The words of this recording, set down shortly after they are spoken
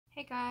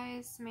Hey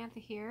guys, Samantha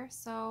here.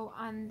 So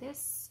on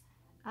this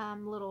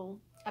little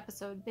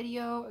episode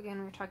video,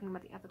 again we're talking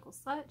about the ethical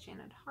slut,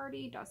 Janet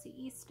Hardy, Dossie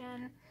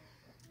Easton.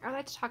 I'd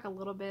like to talk a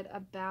little bit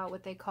about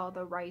what they call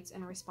the rights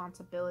and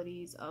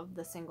responsibilities of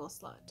the single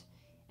slut.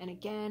 And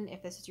again,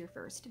 if this is your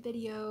first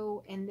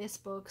video, in this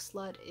book,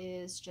 slut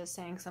is just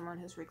saying someone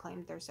who's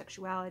reclaimed their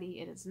sexuality.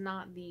 It is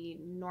not the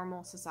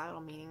normal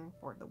societal meaning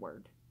for the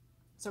word.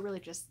 So really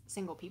just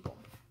single people.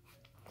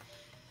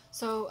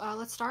 So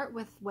let's start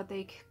with what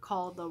they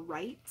call the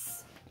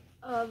rights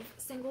of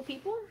single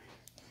people.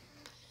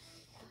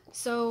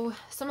 So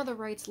some of the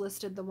rights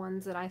listed, the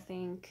ones that I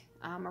think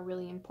are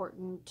really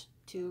important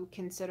to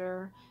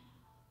consider.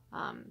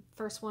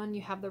 First one,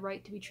 you have the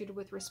right to be treated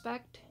with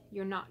respect.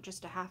 You're not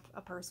just a half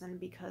a person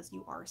because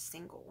you are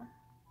single.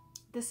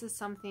 This is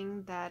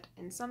something that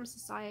in some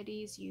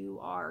societies you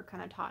are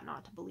kind of taught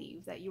not to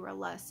believe, that you are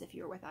less if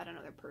you're without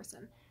another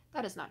person.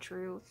 That is not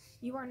true.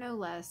 You are no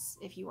less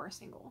if you are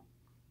single.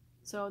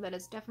 So that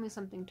is definitely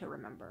something to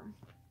remember.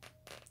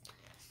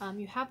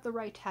 You have the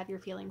right to have your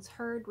feelings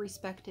heard,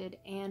 respected,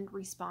 and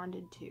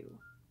responded to.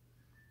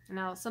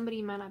 Now,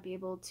 somebody might not be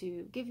able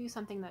to give you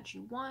something that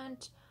you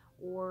want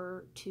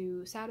or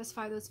to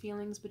satisfy those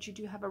feelings, but you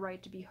do have a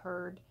right to be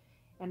heard,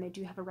 and they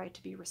do have a right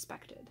to be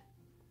respected.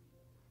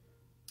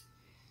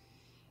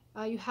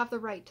 You have the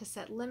right to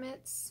set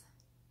limits.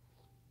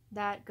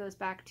 That goes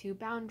back to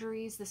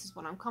boundaries. This is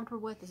what I'm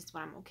comfortable with. This is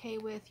what I'm okay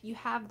with. You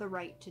have the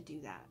right to do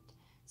that.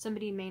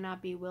 Somebody may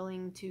not be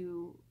willing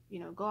to,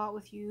 go out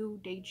with you,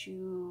 date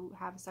you,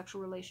 have a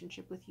sexual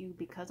relationship with you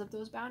because of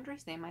those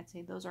boundaries. They might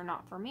say, those are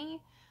not for me.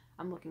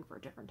 I'm looking for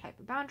a different type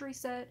of boundary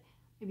set.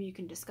 Maybe you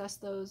can discuss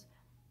those.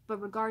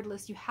 But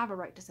regardless, you have a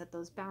right to set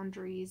those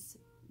boundaries.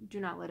 Do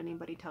not let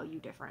anybody tell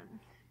you different.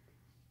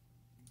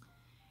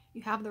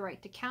 You have the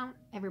right to count.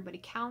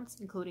 Everybody counts,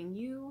 including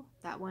you.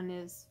 That one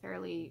is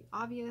fairly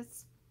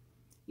obvious.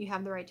 You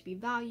have the right to be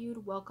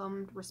valued,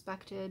 welcomed,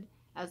 respected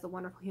as the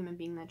wonderful human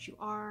being that you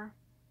are.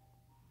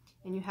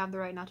 And you have the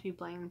right not to be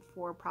blamed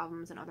for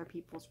problems in other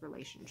people's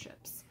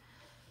relationships.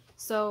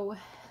 So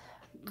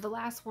the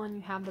last one,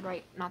 you have the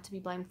right not to be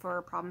blamed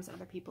for problems in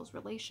other people's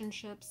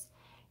relationships.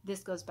 This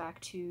goes back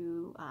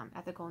to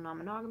ethical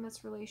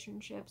non-monogamous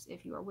relationships.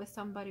 If you are with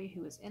somebody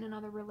who is in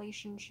another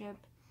relationship,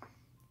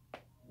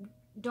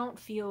 don't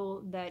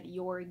feel that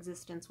your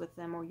existence with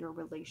them or your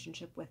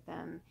relationship with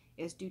them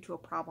is due to a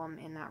problem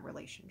in that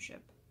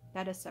relationship.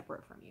 That is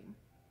separate from you.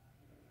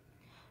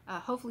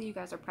 Hopefully you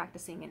guys are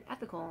practicing an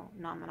ethical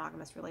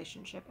non-monogamous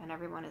relationship and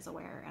everyone is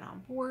aware and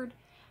on board,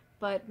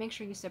 but make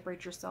sure you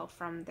separate yourself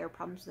from their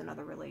problems with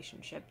another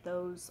relationship.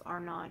 Those are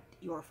not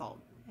your fault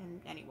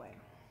in any way.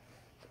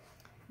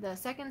 The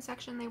second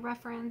section they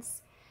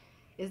reference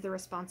is the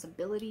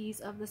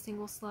responsibilities of the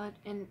single slut.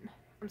 And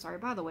I'm sorry,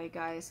 by the way,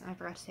 guys, I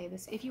forgot to say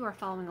this, if you are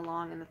following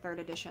along in the 3rd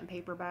edition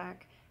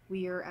paperback,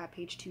 we are at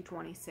page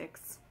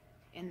 226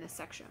 in this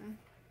section.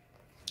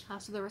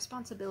 So the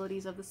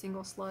responsibilities of the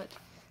single slut,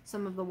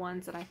 some of the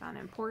ones that I found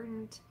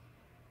important.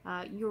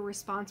 You're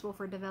responsible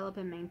for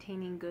developing and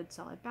maintaining good,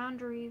 solid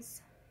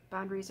boundaries.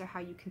 Boundaries are how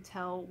you can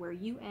tell where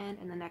you end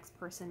and the next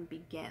person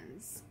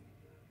begins.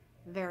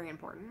 Very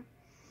important.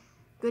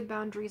 Good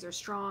boundaries are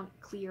strong,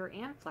 clear,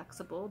 and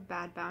flexible.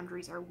 Bad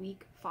boundaries are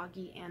weak,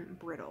 foggy, and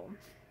brittle.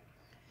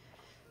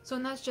 So,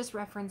 and that's just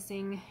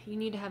referencing, you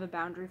need to have a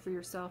boundary for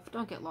yourself.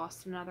 Don't get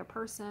lost in another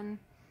person.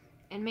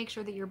 And make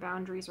sure that your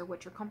boundaries are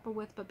what you're comfortable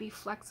with, but be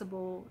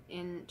flexible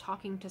in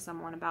talking to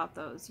someone about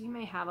those. You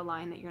may have a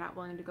line that you're not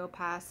willing to go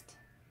past.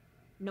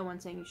 No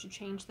one's saying you should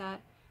change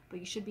that,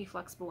 but you should be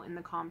flexible in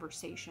the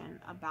conversation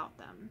about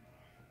them.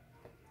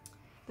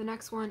 The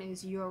next one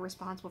is you're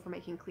responsible for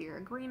making clear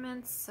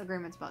agreements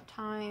about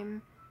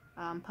time,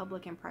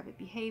 public and private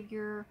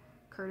behavior,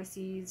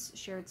 courtesies,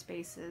 shared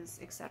spaces,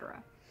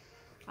 etc.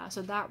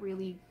 So that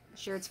really,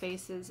 shared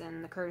spaces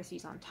and the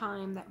courtesies on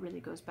time, that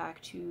really goes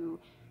back to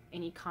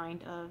any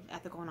kind of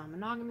ethical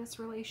non-monogamous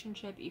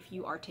relationship. If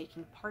you are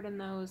taking part in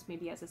those,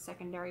 maybe as a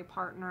secondary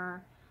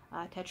partner,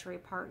 a tertiary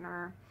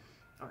partner,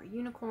 or a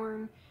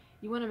unicorn,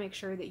 you want to make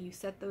sure that you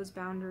set those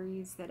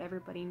boundaries, that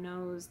everybody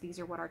knows these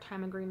are what our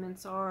time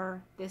agreements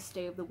are. This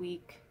day of the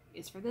week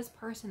is for this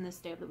person, this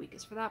day of the week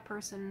is for that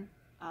person,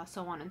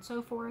 so on and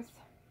so forth.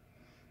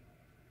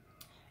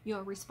 You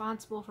are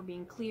responsible for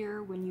being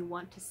clear when you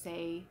want to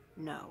say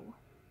no.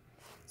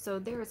 So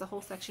there is a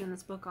whole section in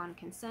this book on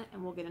consent,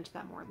 and we'll get into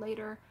that more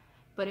later.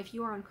 But if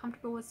you are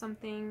uncomfortable with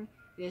something,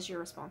 it is your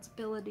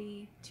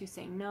responsibility to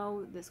say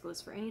no. This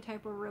goes for any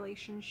type of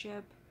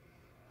relationship.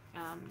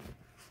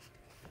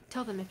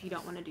 Tell them if you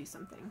don't want to do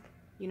something.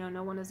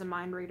 No one is a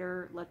mind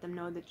reader. Let them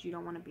know that you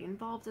don't want to be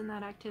involved in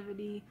that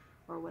activity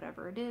or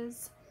whatever it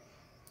is.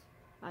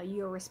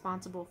 You are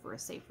responsible for a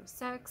safer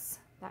sex.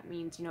 That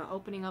means,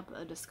 opening up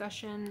a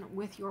discussion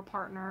with your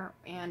partner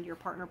and your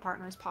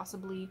partners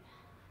possibly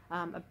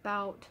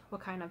about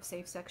what kind of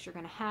safe sex you're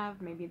going to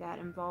have. Maybe that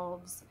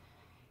involves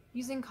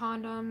using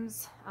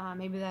condoms,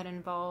 maybe that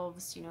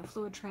involves,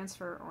 fluid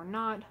transfer or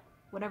not.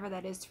 Whatever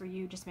that is for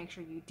you, just make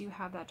sure you do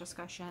have that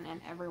discussion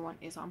and everyone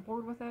is on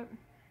board with it.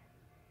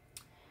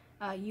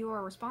 You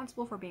are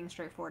responsible for being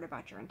straightforward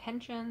about your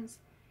intentions,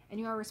 and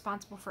you are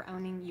responsible for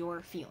owning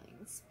your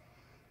feelings.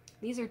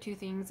 These are two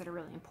things that are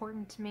really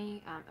important to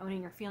me.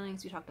 Owning your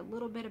feelings, we talked a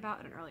little bit about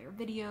in an earlier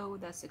video.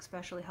 That's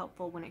especially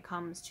helpful when it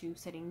comes to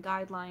setting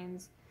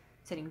guidelines,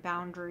 setting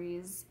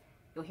boundaries.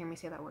 You'll hear me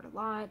say that word a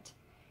lot.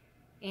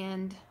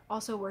 And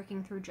also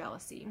working through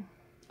jealousy.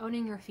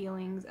 Owning your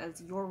feelings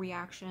as your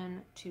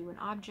reaction to an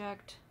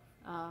object,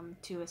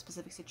 to a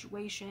specific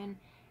situation,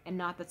 and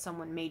not that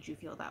someone made you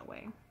feel that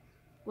way.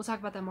 We'll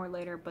talk about that more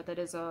later, but that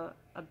is a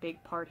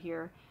big part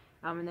here.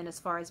 And then as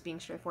far as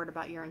being straightforward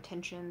about your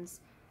intentions,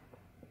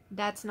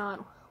 that's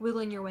not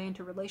wiggling your way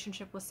into a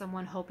relationship with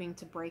someone hoping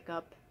to break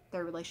up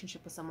their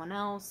relationship with someone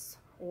else,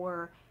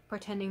 or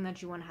pretending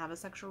that you want to have a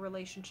sexual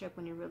relationship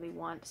when you really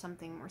want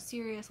something more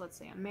serious, let's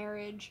say a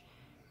marriage.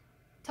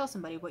 Tell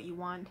somebody what you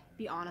want,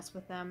 be honest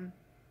with them.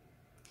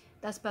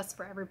 That's best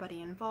for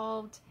everybody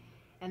involved,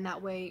 and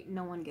that way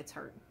no one gets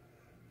hurt,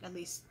 at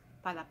least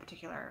by that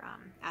particular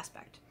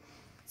aspect.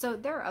 So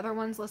there are other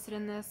ones listed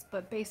in this,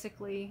 but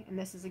basically, and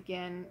this is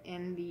again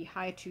in the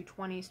high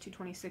 220s,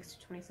 226,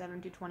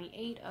 227,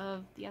 228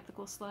 of The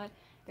Ethical Slut,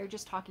 they're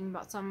just talking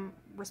about some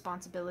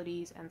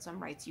responsibilities and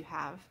some rights you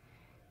have.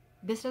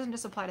 This doesn't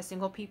just apply to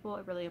single people,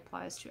 it really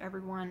applies to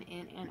everyone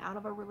in and out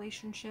of a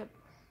relationship,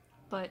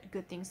 but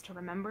good things to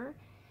remember.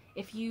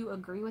 If you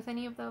agree with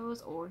any of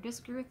those or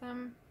disagree with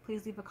them,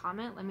 please leave a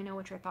comment, let me know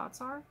what your thoughts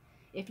are.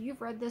 If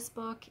you've read this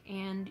book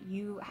and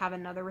you have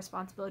another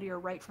responsibility or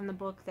right from the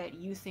book that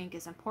you think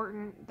is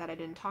important that I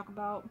didn't talk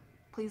about,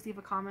 please leave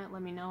a comment,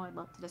 let me know. I'd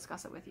love to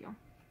discuss it with you.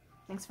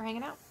 Thanks for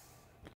hanging out.